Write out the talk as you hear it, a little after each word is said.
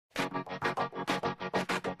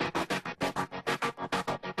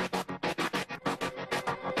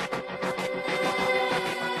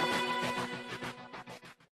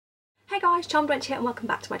guys, CharmedBox here and welcome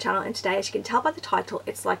back to my channel. And today, as you can tell by the title,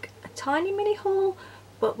 it's like a tiny mini haul,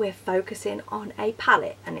 but we're focusing on a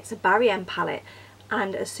palette, and it's a Barry M palette.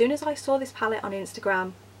 And as soon as I saw this palette on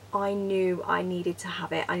Instagram, I knew I needed to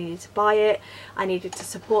have it. I needed to buy it. I needed to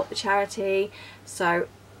support the charity. So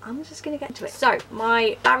I'm just going to get into it. So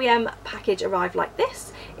my Barry M package arrived like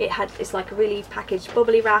this. It's like a really packaged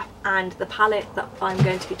bubbly wrap, and the palette that I'm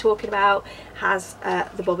going to be talking about has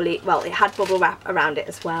the bubbly, well, it had bubble wrap around it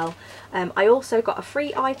as well. I also got a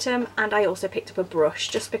free item, and I also picked up a brush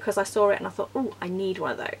just because I saw it and I thought, oh, I need one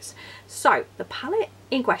of those. So the palette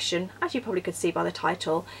in question, as you probably could see by the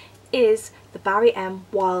title, is the Barry M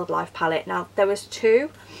Wildlife palette. Now there was two,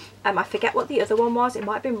 I forget what the other one was, it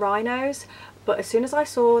might have been rhinos, but as soon as I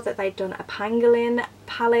saw that they'd done a pangolin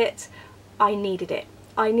palette, I needed it.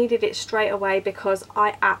 I needed it straight away because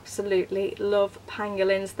I absolutely love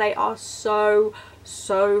pangolins. They are so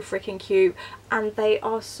freaking cute, and they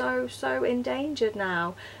are so endangered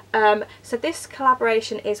now. So this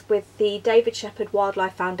collaboration is with the David Shepherd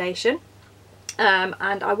Wildlife Foundation.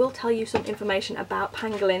 And I will tell you some information about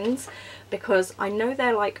pangolins because I know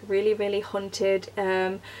they're like really hunted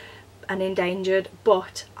and endangered,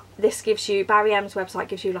 but this gives you, Barry M's website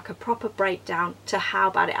gives you like a proper breakdown to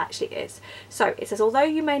how bad it actually is. So it says, although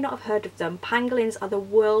you may not have heard of them, pangolins are the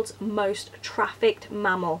world's most trafficked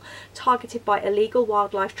mammal, targeted by illegal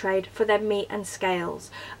wildlife trade for their meat and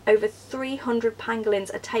scales. Over 300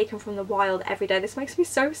 pangolins are taken from the wild every day. This makes me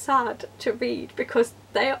so sad to read because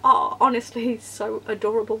they are honestly so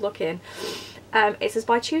adorable looking. It says,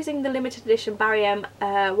 by choosing the limited edition Barry M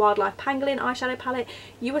Wildlife Pangolin eyeshadow palette,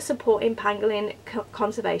 you are supporting pangolin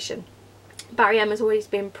conservation. Barry M has always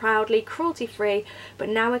been proudly cruelty-free, but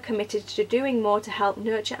now we're committed to doing more to help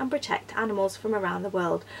nurture and protect animals from around the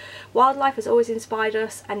world. Wildlife has always inspired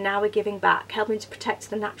us, and now we're giving back, helping to protect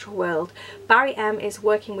the natural world. Barry M is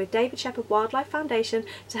working with David Shepherd Wildlife Foundation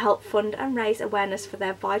to help fund and raise awareness for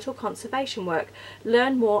their vital conservation work.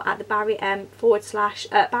 Learn more at the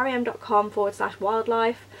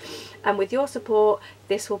barrym.com/wildlife. And with your support,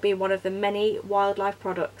 this will be one of the many wildlife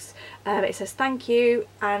products. It says thank you,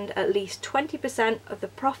 and at least 20% of the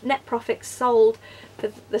net profits sold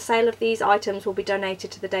for the sale of these items will be donated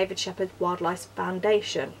to the David Shepherd Wildlife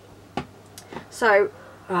Foundation. So,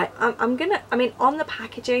 right, I'm gonna, I mean, on the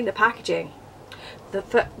packaging, the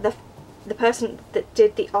person that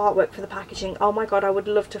did the artwork for the packaging, oh my god, I would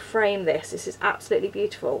love to frame this. This is absolutely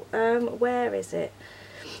beautiful. Where is it?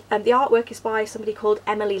 The artwork is by somebody called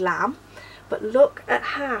Emily Lamb, but look at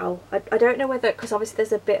how, I don't know whether, because obviously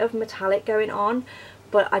there's a bit of metallic going on,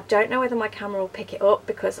 but I don't know whether my camera will pick it up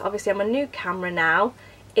because obviously I'm a new camera now.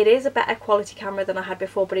 It is a better quality camera than I had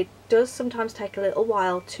before, but it does sometimes take a little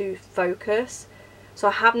while to focus. So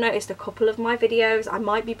I have noticed a couple of my videos, I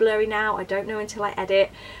might be blurry now, I don't know until I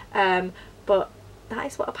edit, but that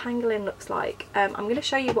is what a pangolin looks like. I'm going to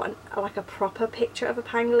show you what like a proper picture of a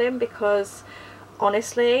pangolin, because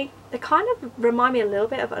honestly, they kind of remind me a little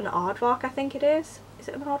bit of an aardvark, I think it is. Is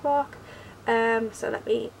it an aardvark? So let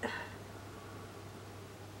me...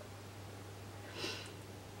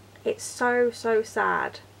 It's so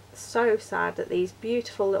sad. So sad that these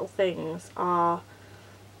beautiful little things are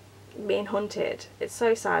being hunted. It's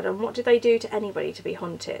so sad. And what do they do to anybody to be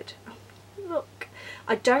hunted? Look.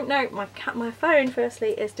 I don't know. My phone,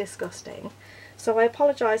 firstly, is disgusting. So I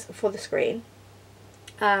apologise for the screen.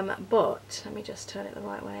 But let me just turn it the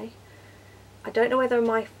right way. I don't know whether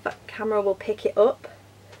my camera will pick it up,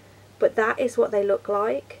 but that is what they look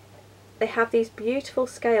like. They have these beautiful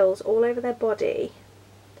scales all over their body,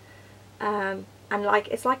 and like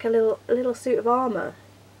it's like a little suit of armour.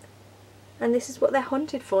 And this is what they're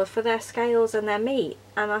hunted for their scales and their meat.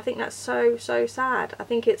 And I think that's so sad. I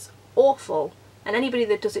think it's awful. And anybody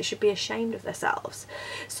that does it should be ashamed of themselves.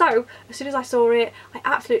 So as soon as I saw it,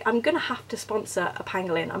 I'm going to have to sponsor a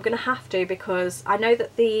pangolin. I'm going to have to, because I know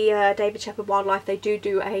that the David Shepherd Wildlife, they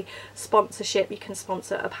do a sponsorship. You can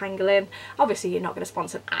sponsor a pangolin. Obviously you're not going to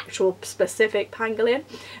sponsor an actual specific pangolin,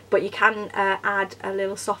 but you can add a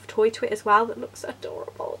little soft toy to it as well that looks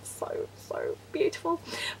adorable. It's so beautiful.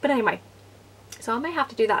 But anyway, so I may have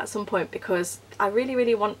to do that at some point, because I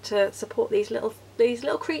really want to support these little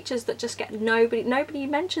creatures that just get nobody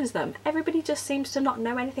mentions them. Everybody just seems to not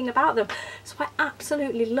know anything about them. So I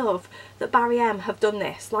absolutely love that Barry M have done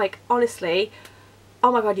this. Like, honestly,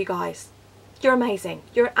 oh my god, you guys, you're amazing.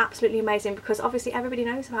 You're absolutely amazing, because obviously everybody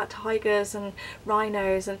knows about tigers and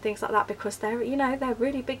rhinos and things like that because they're, you know, they're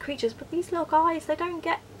really big creatures, but these little guys, they don't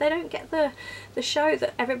get the show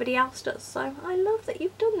that everybody else does. So I love that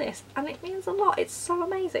you've done this, and it means a lot. It's so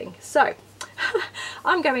amazing. So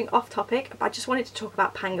I'm going off topic, but I just wanted to talk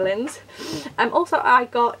about pangolins. Also, I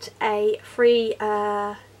got a free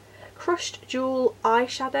crushed jewel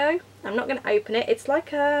eyeshadow. I'm not going to open it. It's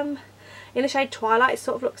like in the shade Twilight. It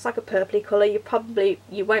sort of looks like a purpley colour.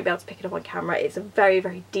 You won't be able to pick it up on camera. It's a very,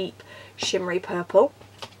 very deep shimmery purple.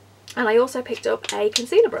 And I also picked up a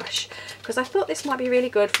concealer brush because I thought this might be really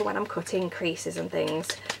good for when I'm cutting creases and things,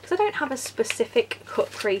 because I don't have a specific cut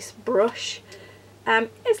crease brush.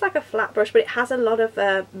 It's like a flat brush, but it has a lot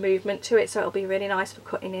of movement to it, so it'll be really nice for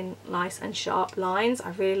cutting in nice and sharp lines.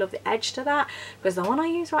 I really love the edge to that, because the one I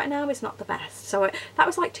use right now is not the best. So that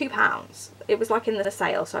was like £2. It was like in the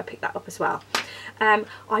sale, so I picked that up as well.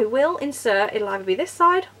 I will insert, it'll either be this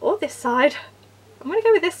side or this side. I'm going to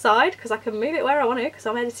go with this side because I can move it where I want to because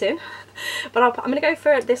I'm editing. But I'm going to go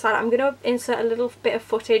for this side. I'm going to insert a little bit of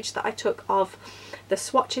footage that I took of the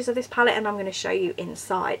swatches of this palette, and I'm going to show you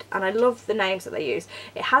inside. And I love the names that they use.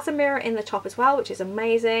 It has a mirror in the top as well, which is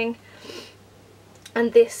amazing.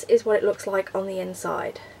 And this is what it looks like on the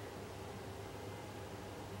inside.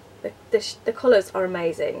 The colours are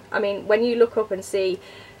amazing. I mean, when you look up and see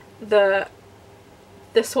the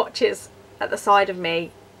swatches at the side of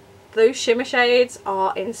me, those shimmer shades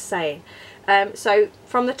are insane. So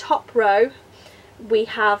from the top row we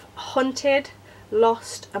have Hunted,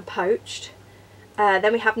 Lost and Poached.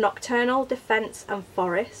 Then we have Nocturnal, Defence and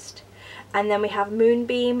Forest. And then we have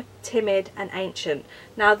Moonbeam, Timid and Ancient.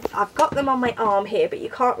 Now I've got them on my arm here, but you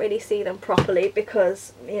can't really see them properly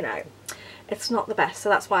because, you know, it's not the best. So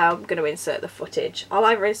that's why I'm going to insert the footage. I'll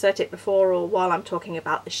either insert it before or while I'm talking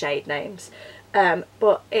about the shade names.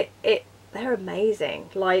 But they're amazing.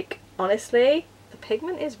 Like, honestly, the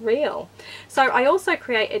pigment is real. So I also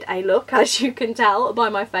created a look, as you can tell by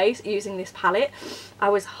my face, using this palette. I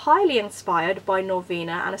was highly inspired by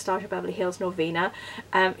Norvina, Anastasia Beverly Hills Norvina.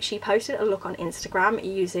 She posted a look on Instagram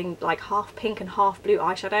using like half pink and half blue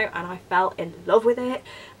eyeshadow, and I fell in love with it.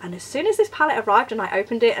 And as soon as this palette arrived and I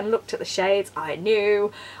opened it and looked at the shades, I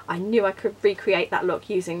knew I could recreate that look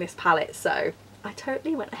using this palette. So I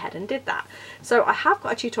totally went ahead and did that. So I have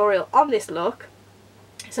got a tutorial on this look.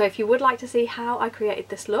 So if you would like to see how I created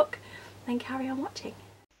this look, then carry on watching.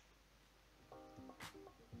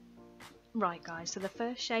 Right guys, so the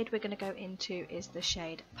first shade we're going to go into is the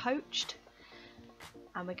shade Poached.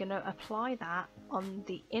 And we're going to apply that on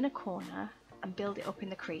the inner corner and build it up in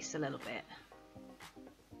the crease a little bit.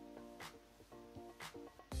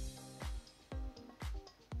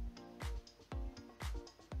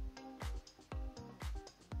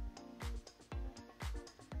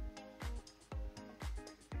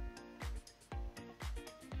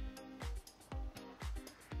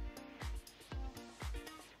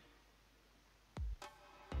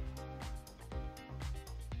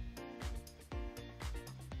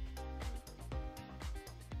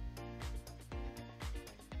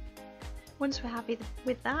 Once we're happy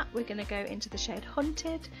with that, we're going to go into the shade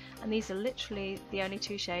Hunted, and these are literally the only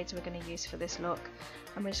two shades we're going to use for this look.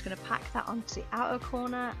 And we're just going to pack that onto the outer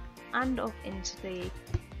corner and up into the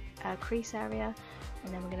crease area,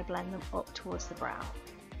 and then we're going to blend them up towards the brow.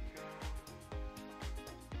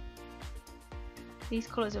 These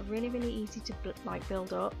colours are really easy to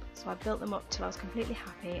build up, so I built them up till I was completely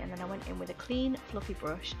happy, and then I went in with a clean fluffy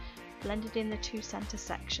brush, blended in the two centre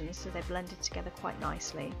sections so they blended together quite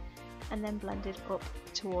nicely, and then blended up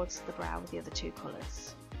towards the brow with the other two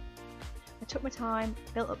colours. I took my time,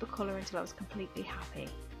 built up the colour until I was completely happy.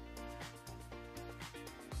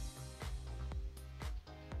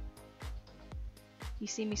 You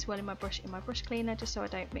see me swirling my brush in my brush cleaner just so I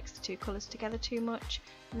don't mix the two colours together too much,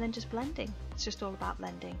 and then just blending. It's just all about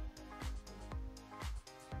blending.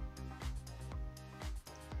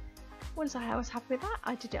 Once I was happy with that,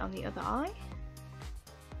 I did it on the other eye.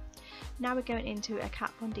 Now we're going into a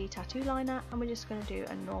Kat Von D tattoo liner, and we're just going to do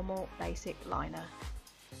a normal basic liner.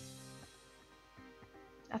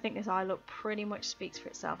 I think this eye look pretty much speaks for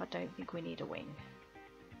itself. I don't think we need a wing.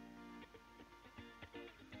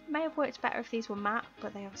 May have worked better if these were matte,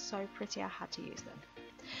 but they are so pretty I had to use them.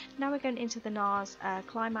 Now we're going into the NARS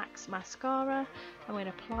Climax mascara, and we're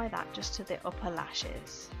going to apply that just to the upper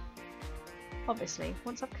lashes. Obviously,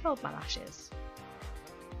 once I've curled my lashes.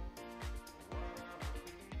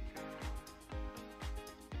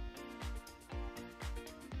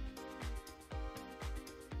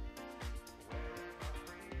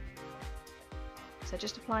 So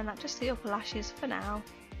just applying that just to the upper lashes for now.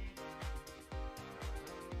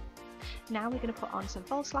 Now we're going to put on some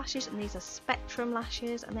false lashes, and these are Spectrum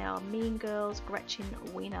lashes, and they are Mean Girls Gretchen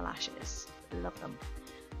Wiener lashes. Love them.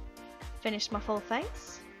 Finished my full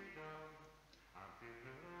face.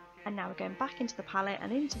 And now we're going back into the palette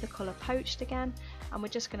and into the colour Poached again, and we're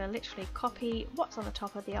just going to literally copy what's on the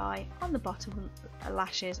top of the eye, on the bottom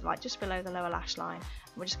lashes, like just below the lower lash line.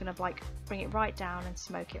 And we're just going to like bring it right down and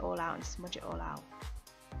smoke it all out and smudge it all out.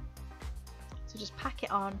 So just pack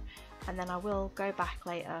it on, and then I will go back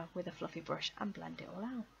later with a fluffy brush and blend it all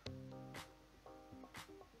out.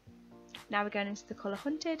 Now we're going into the colour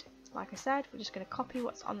Hunted. Like I said, we're just going to copy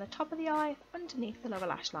what's on the top of the eye underneath the lower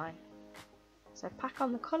lash line. So pack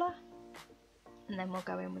on the colour, and then we'll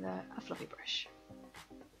go in with a fluffy brush.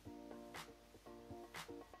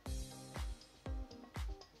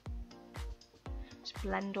 Just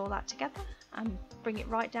blend all that together and bring it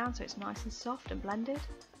right down so it's nice and soft and blended.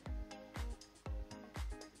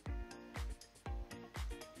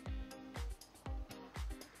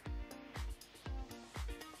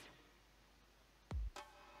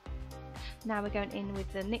 Now we're going in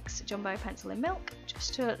with the NYX Jumbo Pencil in Milk,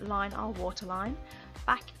 just to line our waterline.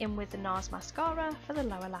 Back in with the NARS Mascara for the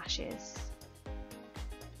lower lashes.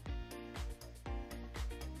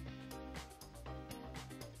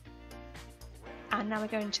 And now we're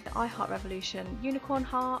going to the I Heart Revolution Unicorn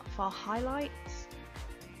Heart for highlights.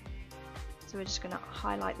 So we're just going to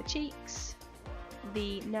highlight the cheeks,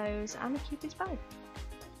 the nose and the Cupid's bow.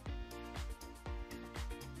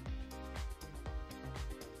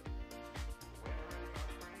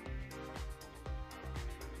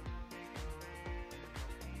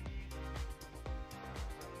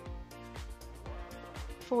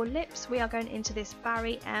 For lips, we are going into this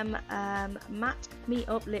Barry M Matte Me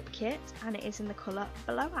Up Lip Kit, and it is in the colour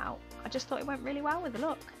Blowout. I just thought it went really well with the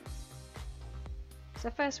look. So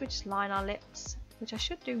first we just line our lips, which I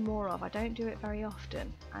should do more of. I don't do it very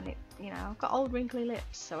often, and it, you know, I've got old wrinkly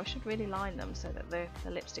lips, so I should really line them so that the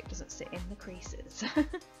lipstick doesn't sit in the creases.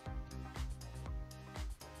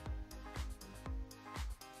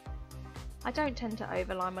 I don't tend to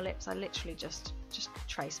overline my lips. I literally just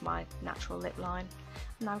trace my natural lip line.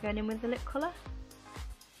 Now I'm going in with the lip colour,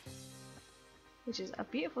 which is a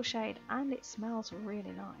beautiful shade, and it smells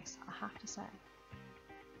really nice, I have to say.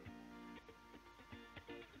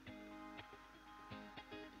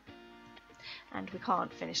 And we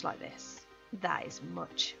can't finish like this. That is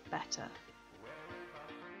much better.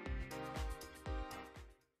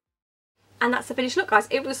 And that's the finished look, guys.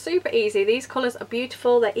 It was super easy. These colours are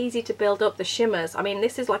beautiful. They're easy to build up. The shimmers, I mean,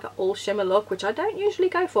 this is like an all shimmer look, which I don't usually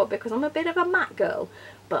go for because I'm a bit of a matte girl.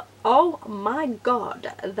 But oh my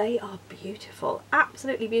god, they are beautiful.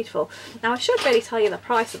 Absolutely beautiful. Now I should really tell you the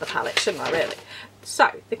price of the palette, shouldn't I, really? So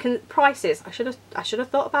the prices, I should have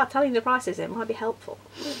thought about telling the prices. It might be helpful.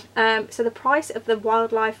 So the price of the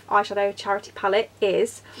Wildlife eyeshadow charity palette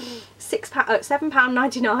is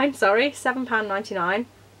 £7.99. Sorry, £7.99.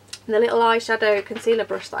 The little eyeshadow concealer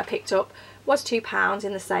brush that I picked up was £2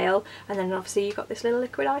 in the sale, and then obviously you got this little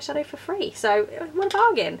liquid eyeshadow for free, so what a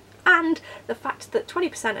bargain. And the fact that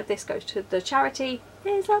 20% of this goes to the charity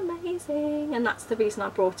is amazing, and that's the reason I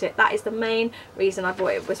brought it. That is the main reason I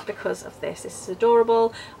bought it, was because of this. This is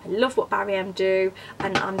adorable. I love what Barry M do,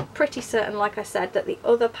 and I'm pretty certain, like I said, that the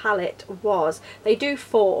other palette was, they do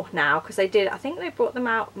 4 now, because they did, I think they brought them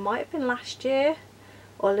out, might have been last year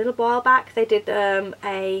or a little while back. They did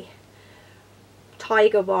a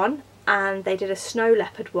tiger one, and they did a snow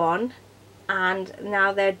leopard one, and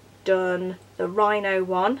now they're done the rhino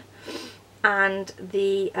one and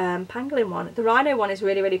the pangolin one. The rhino one is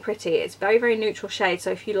really pretty. It's very neutral shade,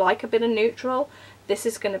 so if you like a bit of neutral, this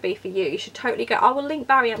is going to be for you. You should totally go. I will link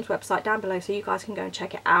Barry M's website down below so you guys can go and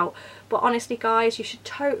check it out. But honestly guys, you should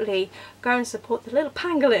totally go and support the little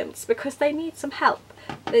pangolins because they need some help.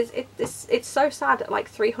 It's so sad at like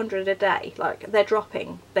 300 a day, like they're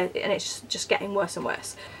dropping, and it's just getting worse and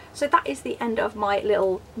worse. So that is the end of my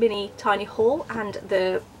little mini tiny haul and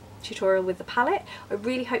the tutorial with the palette. I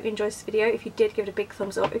really hope you enjoyed this video. If you did, give it a big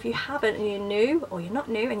thumbs up. If you haven't and you're new, or you're not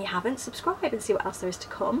new and you haven't, subscribe and see what else there is to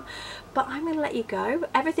come. But I'm going to let you go.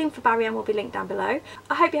 Everything for Barry M will be linked down below.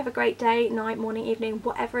 I hope you have a great day, night, morning, evening,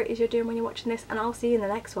 whatever it is you're doing when you're watching this, and I'll see you in the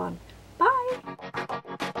next one. Bye!